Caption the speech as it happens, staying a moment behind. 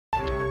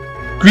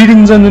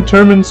Greetings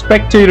undetermined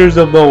spectators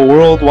of the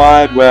World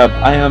Wide Web.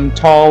 I am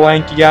Tall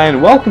Lanky Guy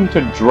and welcome to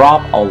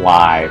Drop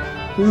Alive.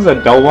 This is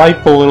a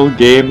delightful little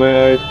game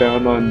that I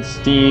found on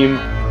Steam,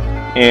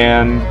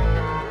 and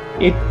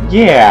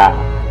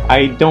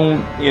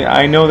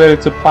I know that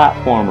it's a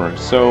platformer,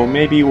 so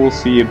maybe we'll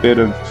see a bit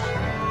of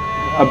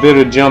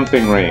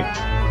jumping range.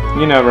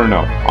 You never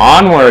know.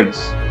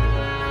 Onwards!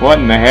 What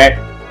in the heck?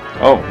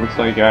 Oh, looks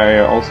like I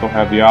also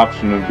have the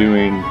option of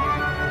doing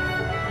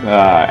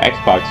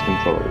Xbox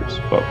controllers,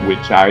 but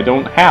which I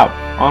don't have.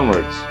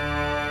 Onwards.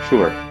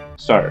 Sure.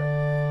 Start.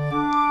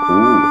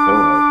 Ooh,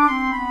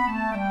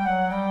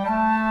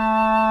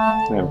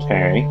 hello.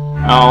 Okay.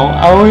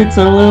 Oh, it's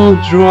a little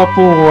drop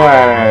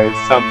away.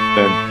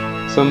 Something.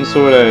 Some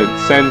sort of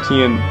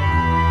sentient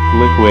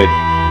liquid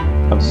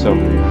of some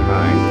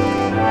kind.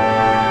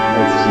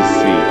 Let's just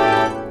see.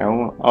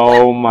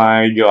 Oh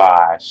my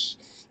gosh.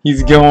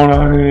 He's going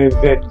on an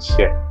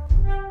adventure.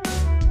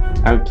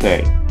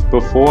 Okay.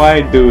 Before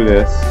I do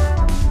this,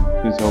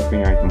 just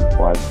hoping I can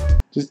plug.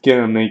 Just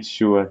gonna make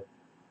sure.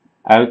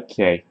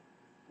 Okay,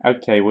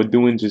 we're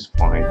doing just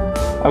fine.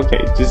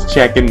 Okay, just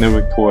checking the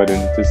recording,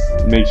 just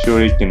make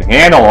sure it can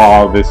handle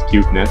all of this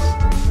cuteness.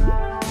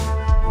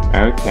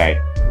 Okay.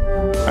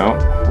 Oh,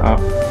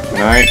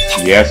 can I?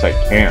 Yes, I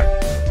can.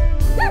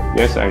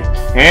 Yes, I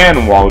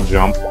can wall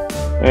jump.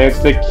 And it's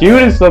the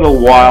cutest little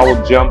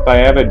wall jump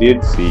I ever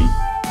did see.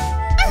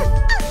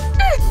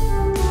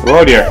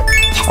 Oh dear.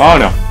 Oh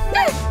no.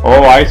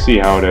 Oh, I see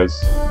how it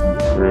is.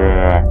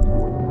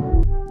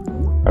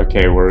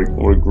 Okay,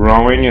 we're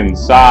growing in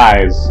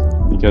size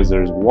because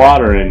there's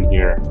water in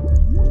here.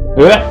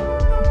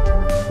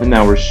 And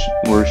now we're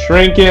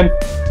shrinking.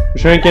 We're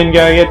shrinking.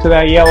 Gotta get to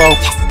that yellow.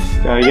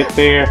 Gotta get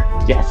there.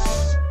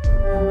 Yes.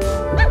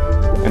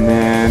 And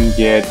then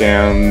get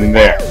down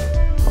there.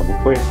 Double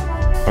clear.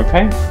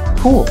 Okay.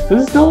 Cool.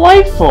 This is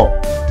delightful.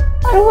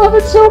 I love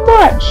it so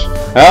much.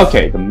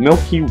 Okay, the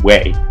Milky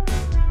Way.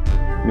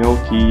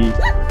 Milky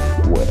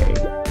Way.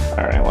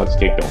 Alright, let's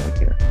get going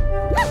here.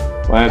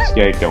 Let's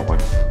get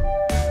going.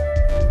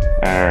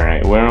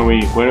 Alright, where do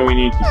we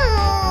need to...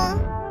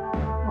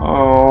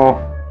 Oh,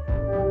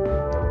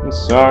 I'm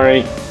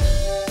sorry.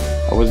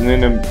 I wasn't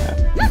in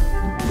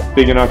a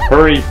big enough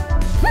hurry.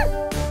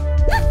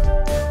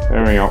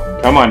 There we go.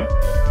 Come on.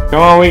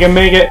 Come on, we can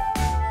make it.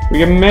 We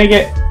can make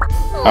it.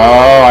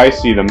 Oh, I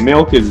see. The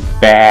milk is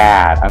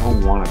bad. I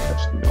don't want to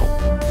touch the milk.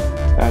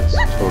 That's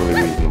totally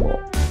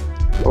reasonable.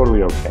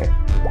 Totally okay.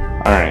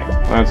 Alright,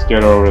 let's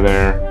get over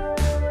there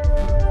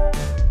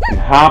and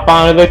hop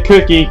onto the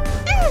cookie.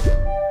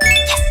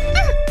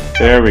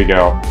 There we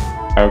go.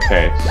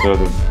 Okay, so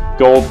the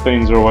gold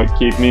things are what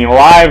keep me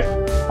alive.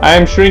 I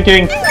am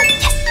shrinking.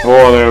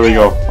 Oh, there we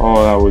go.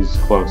 Oh, that was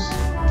close.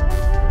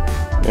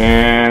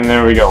 And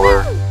there we go.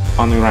 We're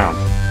on the ground.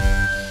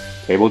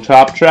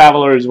 Tabletop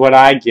Traveler is what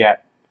I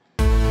get.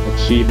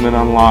 Achievement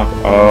unlocked.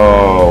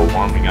 Oh,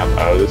 warming up.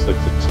 Oh, this looks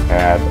a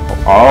tad.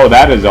 Oh,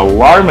 that is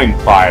alarming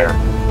fire.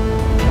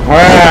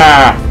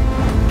 Ah!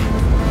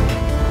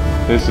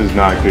 This is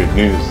not good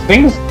news.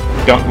 Things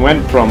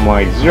went from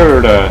like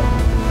 0 to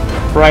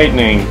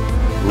frightening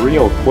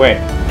real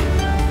quick.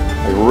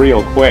 Like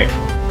real quick.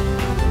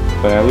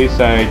 But at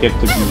least I get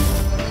to be...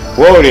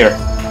 Whoa dear.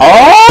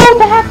 Oh,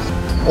 that's...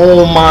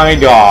 Oh my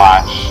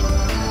gosh.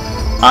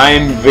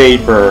 I'm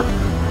Vapor.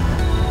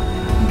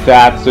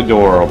 That's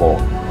adorable.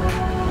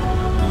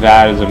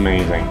 That is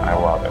amazing. I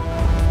love it.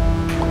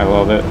 I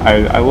love it.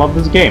 I love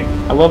this game.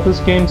 I love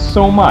this game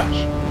so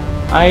much.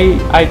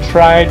 I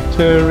tried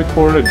to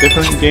record a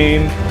different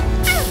game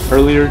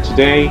earlier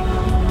today,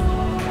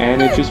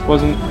 and it just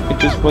wasn't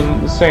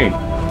the same.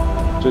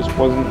 It just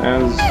wasn't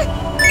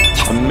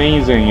as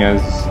amazing as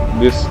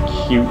this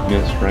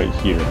cuteness right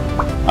here.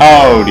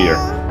 Oh dear.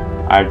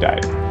 I've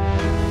died.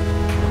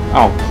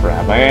 Oh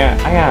crap.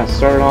 I gotta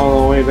start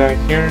all the way back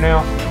here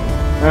now.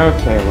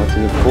 Okay, let's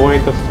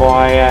avoid the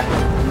fire.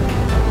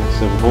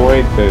 Let's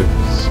avoid the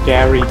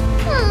scary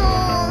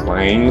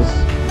flames.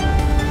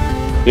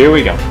 Here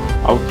we go.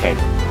 Okay.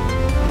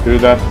 Through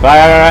the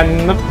fire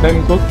and the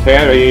flames will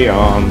carry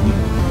on.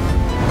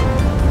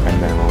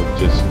 And then we're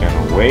just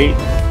gonna wait.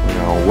 We're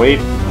gonna wait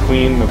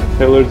between the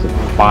pillars of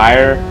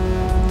fire.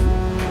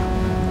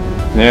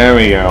 There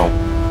we go.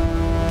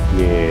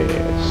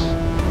 Yes.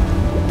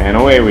 And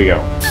away we go.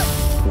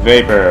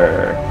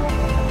 Vapor.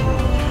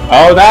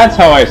 Oh, that's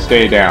how I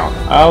stay down.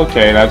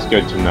 Okay, that's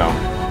good to know.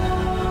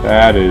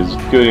 That is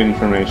good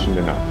information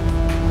to know.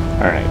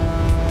 Alright.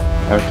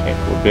 Okay,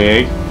 we're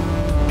big.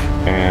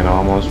 And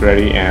almost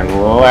ready, and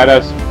let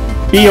us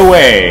be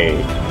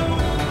away.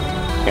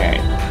 Okay.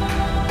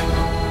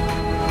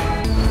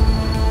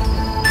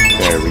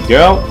 There we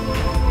go.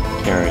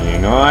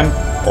 Carrying on.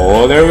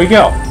 Oh, there we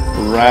go.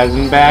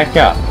 Rising back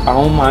up.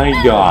 Oh my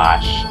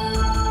gosh.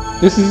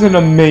 This is an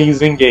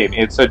amazing game.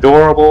 It's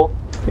adorable.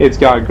 It's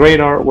got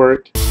great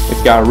artwork.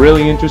 It's got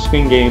really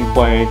interesting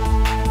gameplay.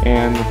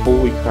 And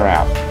holy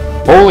crap.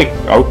 Holy...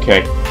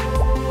 Okay.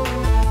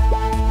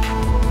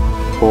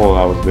 Oh,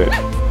 that was a bit...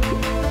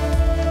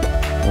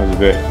 That was a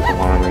bit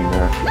alarming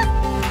there.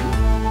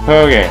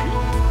 Okay.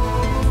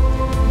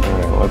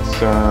 let's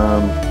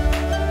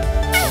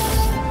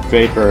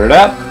vapor it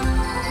up.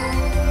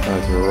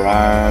 Let's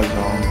rise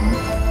on.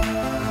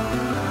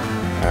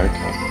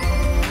 Okay.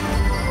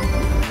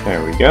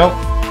 There we go.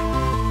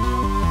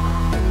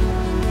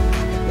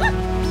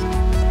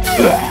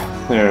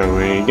 There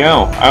we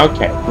go.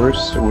 Okay,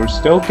 we're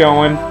still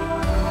going.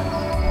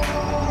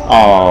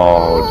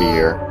 Oh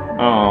dear.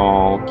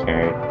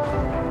 Okay.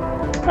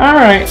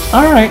 Alright.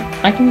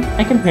 I can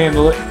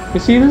handle it. You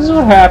see, this is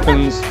what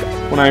happens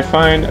when I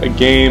find a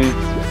game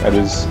that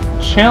is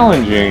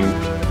challenging,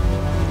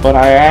 but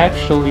I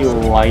actually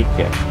like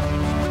it.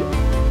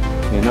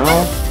 You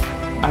know?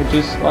 I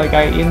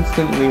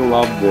instantly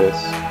love this.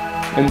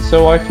 And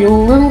so I feel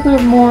a little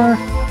bit more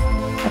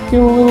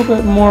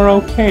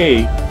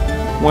okay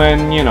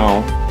when, you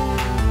know,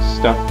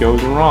 stuff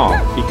goes wrong,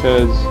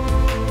 because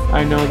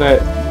I know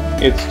that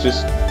it's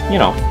just, you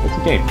know, it's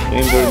a game.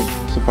 Games are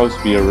supposed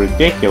to be a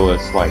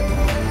ridiculous, like,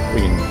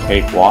 we can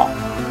cakewalk.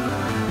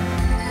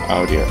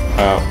 Oh dear.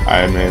 Oh,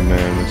 I made a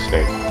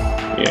mistake.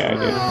 Yeah, I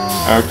did.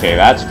 Okay,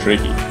 that's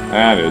tricky.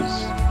 That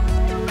is.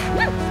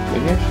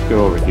 Maybe I should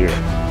go over here.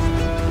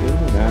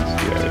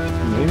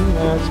 Maybe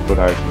that's what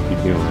I should be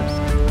doing.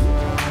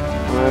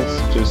 Let's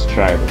just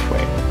try this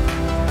way.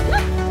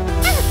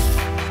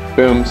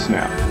 Boom,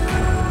 snap.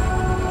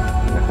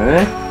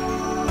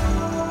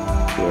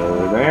 Go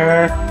over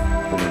there.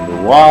 Put in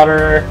the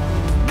water.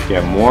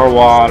 Get more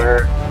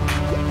water.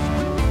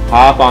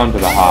 Hop onto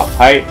the hop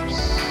pipes.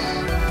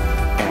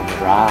 And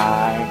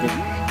ride.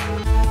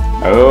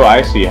 Oh,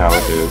 I see how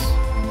it is.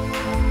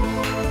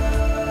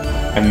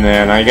 And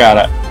then I got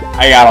a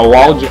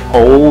wall jump.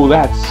 Oh,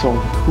 that's so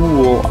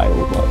cool. I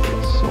love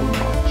it so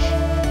much.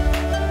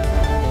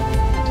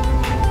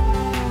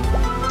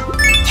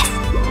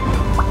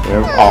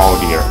 Oh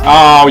dear.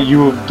 Oh,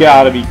 you've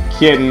got to be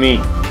kidding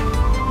me.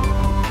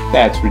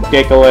 That's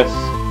ridiculous.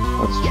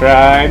 Let's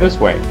try this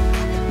way.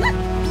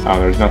 Oh,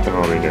 there's nothing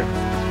over here.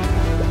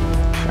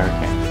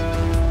 Okay.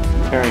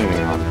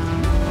 Carrying on.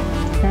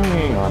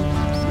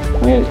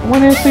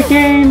 When it's a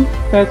game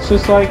that's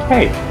just like,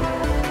 hey,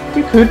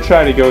 you could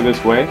try to go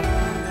this way.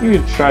 You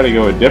could try to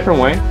go a different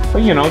way.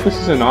 But, you know, this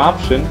is an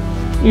option.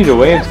 Either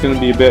way, it's going to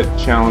be a bit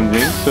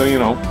challenging. So, you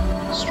know,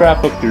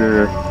 strap up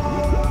your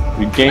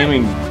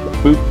gaming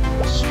boot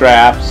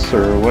straps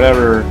or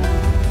whatever,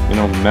 you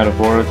know,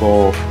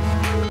 metaphorical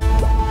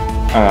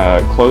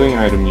clothing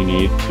item you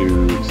need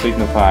to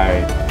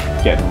signify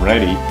getting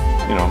ready.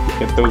 You know,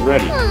 get those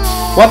ready.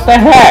 What the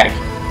heck?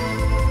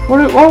 What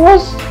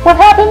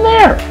happened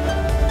there?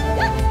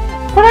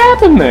 What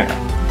happened there?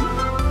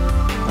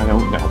 I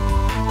don't know.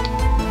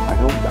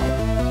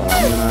 But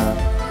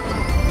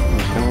I'm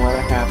just gonna let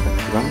it happen.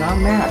 Because I'm not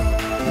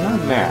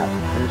mad.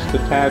 I'm just a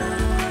tad.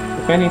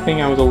 If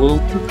anything, I was a little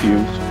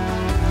confused.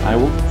 I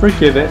will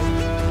forgive it.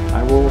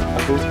 I will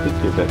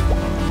forgive it.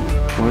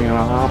 We're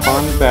gonna hop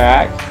on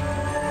back.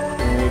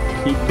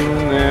 Keep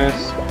doing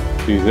this.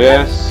 Do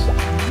this.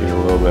 Do a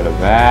little bit of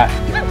that.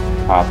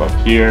 Hop up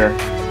here.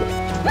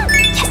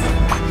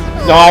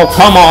 Oh,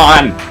 come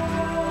on!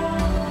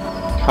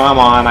 Come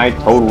on, I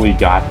totally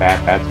got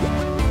that. That's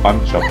a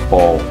bunch of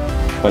bull.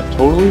 But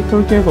totally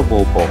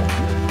forgivable bull.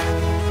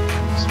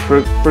 It's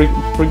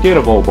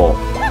forgettable bull.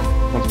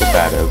 That's what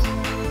that is.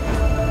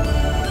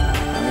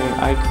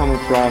 I come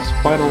across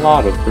quite a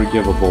lot of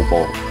forgivable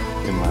bull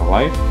in my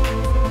life.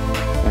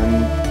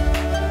 And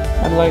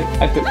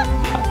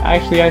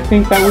I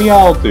think that we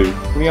all do.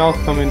 We all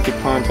come into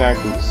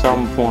contact with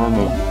some form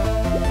of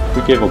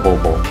forgivable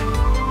bull.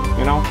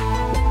 You know?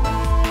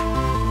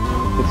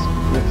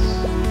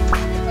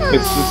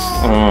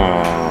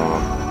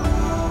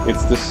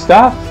 It's the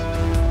stuff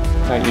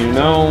that, you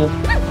know,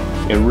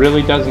 it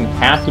really doesn't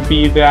have to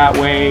be that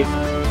way,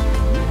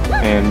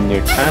 and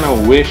you kind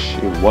of wish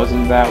it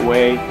wasn't that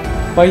way,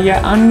 but you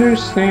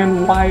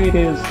understand why it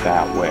is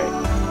that way,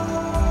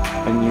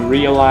 and you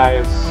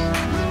realize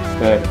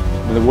that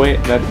the way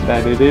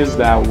that it is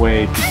that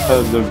way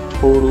because of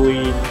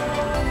totally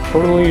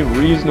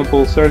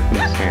reasonable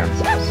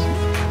circumstances.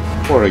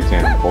 For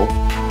example,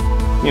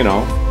 you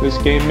know, this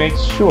game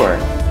makes sure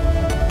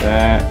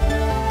that...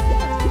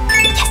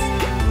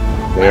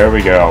 There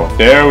we go.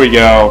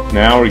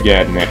 Now we're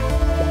getting it.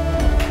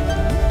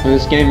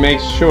 This game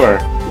makes sure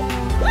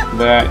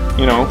that,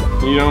 you know,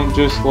 you don't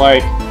just,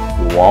 like,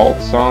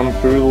 waltz on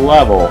through the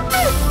level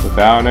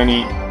without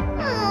any...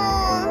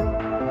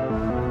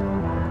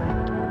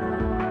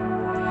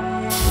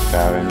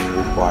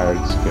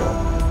 required skill.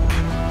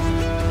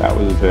 That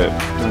was a bit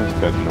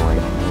annoying.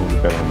 That was a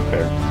bit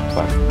unfair.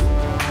 But,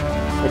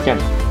 again,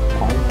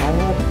 I'll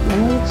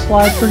let it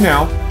slide for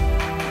now.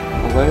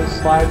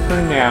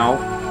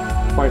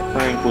 Quite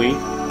frankly,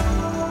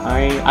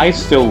 I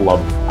still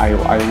love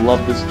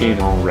this game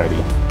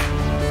already.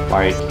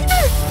 Like,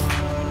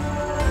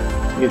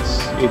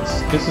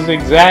 this is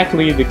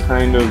exactly the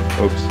kind of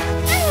oops,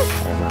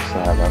 I messed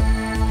that up.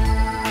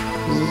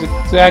 This is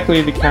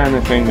exactly the kind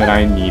of thing that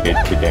I needed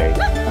today.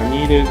 I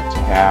needed to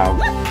have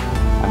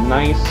a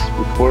nice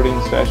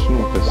recording session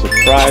with a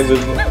surprise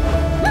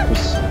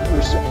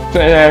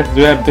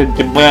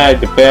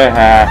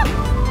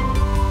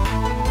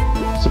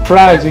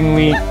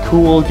surprisingly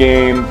cool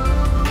game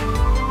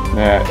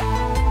that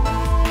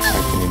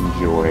I can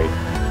enjoy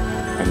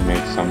and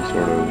make some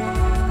sort of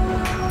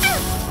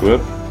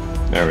whoop.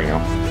 There we go.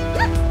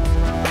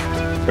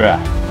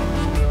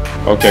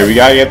 Okay, we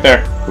gotta get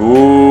there.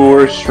 Ooh,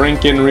 we're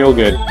shrinking real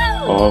good.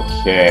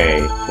 Okay,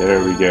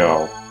 there we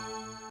go.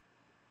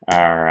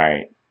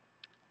 Alright.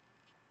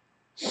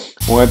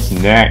 What's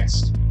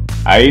next?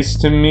 Nice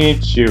to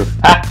meet you.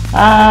 Ha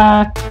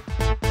ha!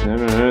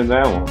 Never heard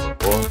that one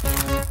before.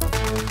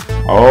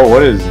 Oh,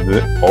 what is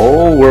this?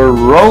 Oh, we're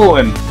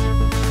rolling!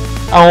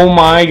 Oh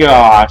my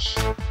gosh!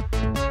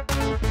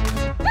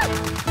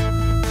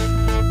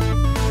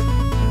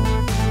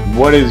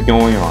 What is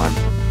going on?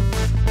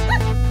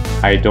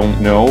 I don't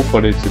know,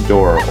 but it's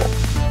adorable.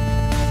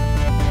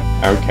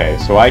 Okay,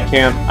 so I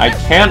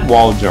can't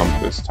wall jump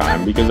this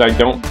time because I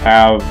don't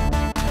have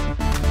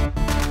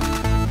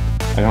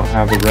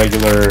the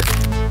regular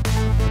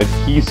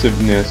adhesive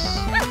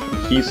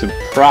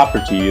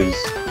properties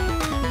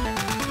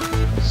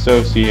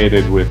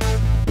associated with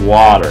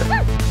water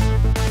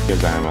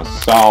because I'm a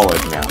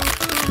solid now.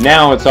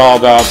 Now it's all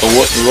about the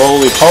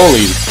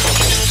roly-polies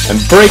and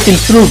breaking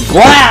through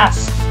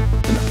glass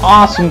and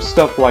awesome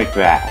stuff like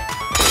that.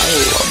 I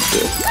love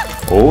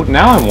this. Oh,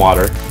 now I'm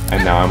water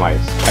and now I'm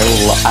ice.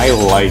 I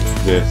like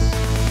this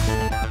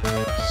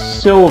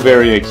so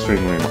very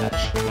extremely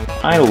much.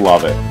 I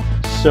love it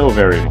so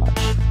very much.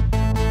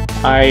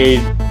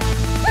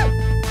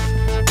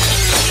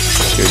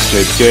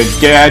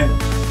 Good.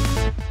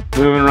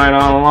 Moving right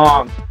on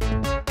along.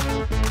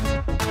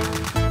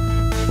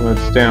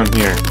 What's down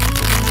here?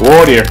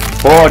 Oh dear.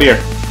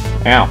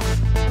 Ow.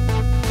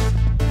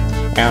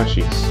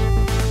 Ouchies.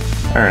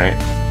 Alright,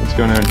 what's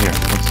going on here?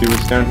 Let's see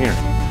what's down here.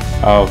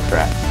 Oh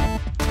crap.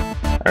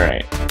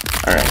 Alright.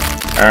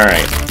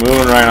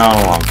 Moving right on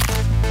along.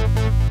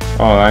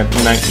 Oh,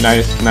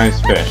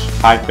 nice fish.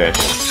 Hi fish.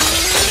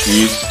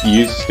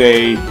 You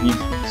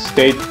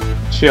stay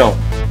chill.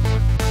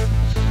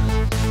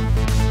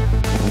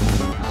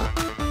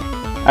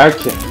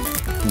 Okay,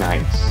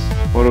 nice.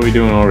 What are we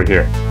doing over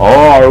here?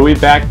 Oh, are we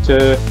back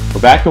to...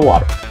 We're back to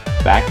water.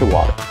 Back to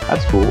water.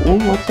 That's cool. Ooh,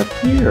 what's up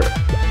here?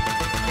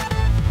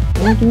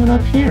 What are we doing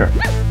up here?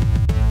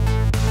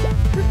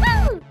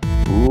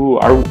 Ooh,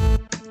 are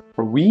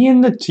we in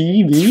the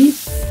TV?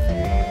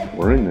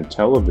 We're in the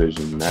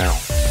television now.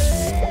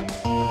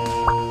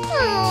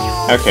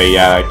 Okay,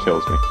 yeah, that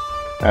kills me.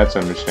 That's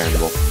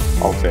understandable.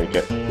 I'll take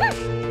it.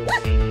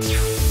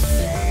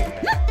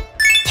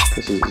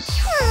 This is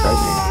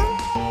frightening,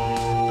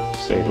 to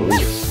say the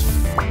least.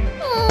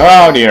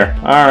 Oh dear.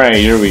 Alright,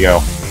 here we go.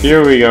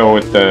 Here we go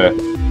with the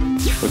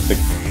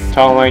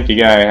tall, lanky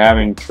guy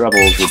having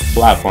troubles with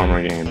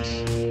platformer games.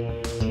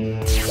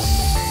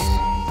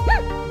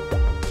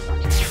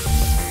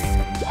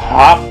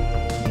 Hop!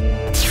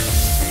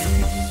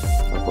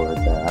 Avoid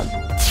that.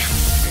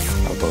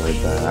 Avoid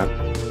that.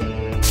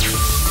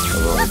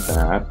 Avoid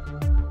that.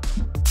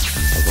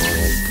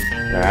 Avoid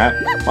that.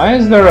 Why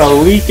is there a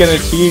leak in a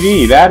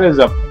TV? That is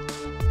a...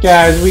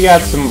 Guys, we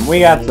got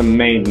some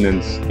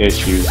maintenance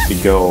issues to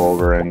go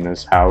over in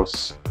this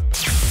house.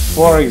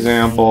 For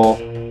example,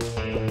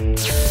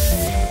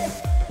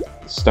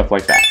 stuff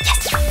like that.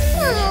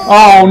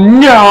 Oh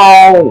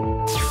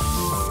no!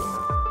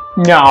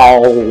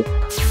 No!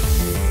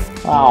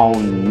 Oh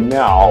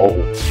no!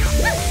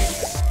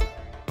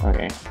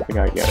 Okay, I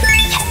gotta get it.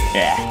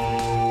 Yeah,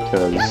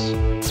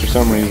 because for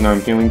some reason I'm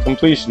feeling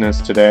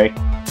completionist today.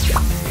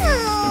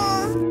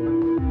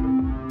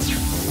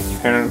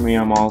 Apparently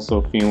I'm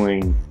also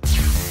feeling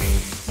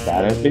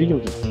bad at video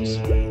games.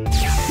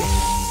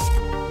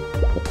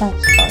 But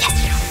that's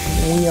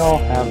fine. We all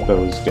have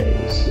those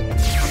days.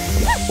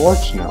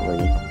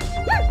 Unfortunately,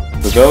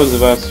 for those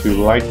of us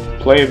who like to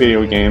play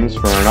video games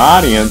for an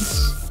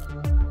audience,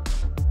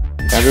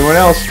 everyone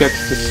else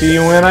gets to see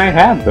when I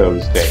have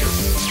those days.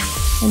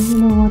 And you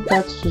know what,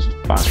 that's just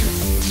fine.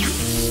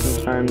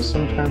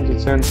 Sometimes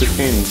it's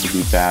entertaining to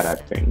be bad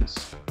at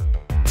things.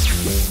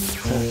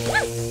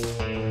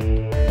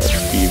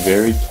 Let's be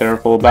very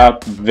careful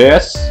about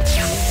this.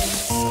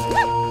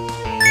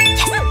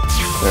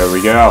 There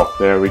we go.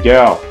 There we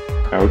go.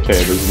 Okay,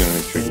 this is gonna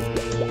be tricky.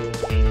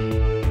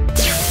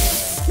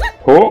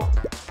 Oh!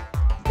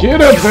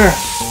 Get up there!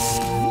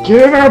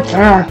 Get up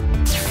there!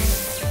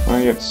 When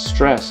I get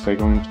stressed, I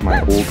go into my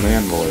old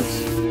man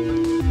voice.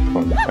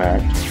 Fun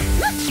fact.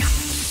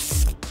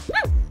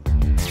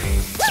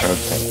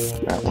 Okay,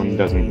 that one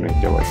doesn't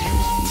make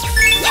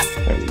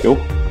electricity. There we go.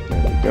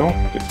 There we go.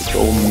 Get the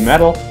gold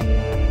medal.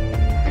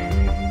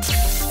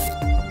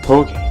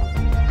 Okay.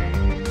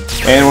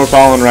 And we're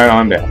falling right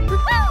on down.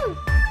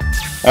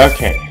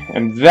 Okay,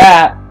 and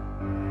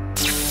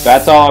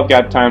that's all I've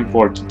got time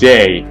for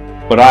today,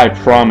 but I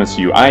promise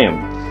you, I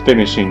am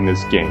finishing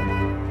this game.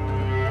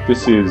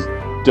 This is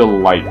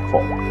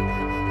delightful.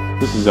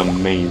 This is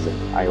amazing.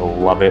 I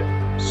love it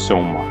so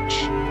much.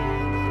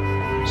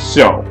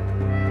 So,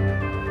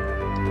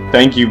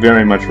 thank you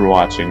very much for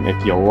watching.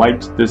 If you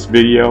liked this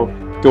video,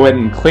 go ahead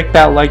and click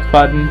that like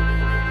button.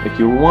 If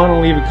you want to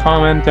leave a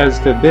comment as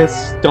to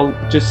this,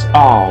 just,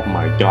 oh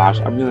my gosh,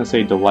 I'm going to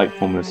say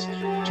delightfulness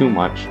too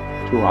much,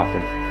 too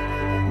often.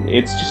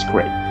 It's just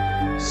great.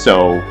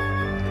 So,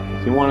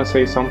 if you want to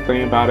say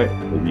something about it,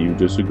 maybe you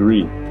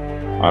disagree.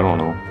 I don't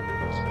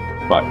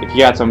know. But if you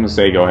got something to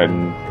say, go ahead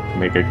and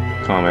make a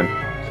comment.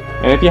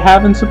 And if you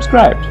haven't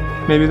subscribed,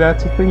 maybe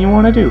that's the thing you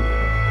want to do.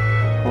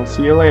 I'll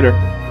see you later.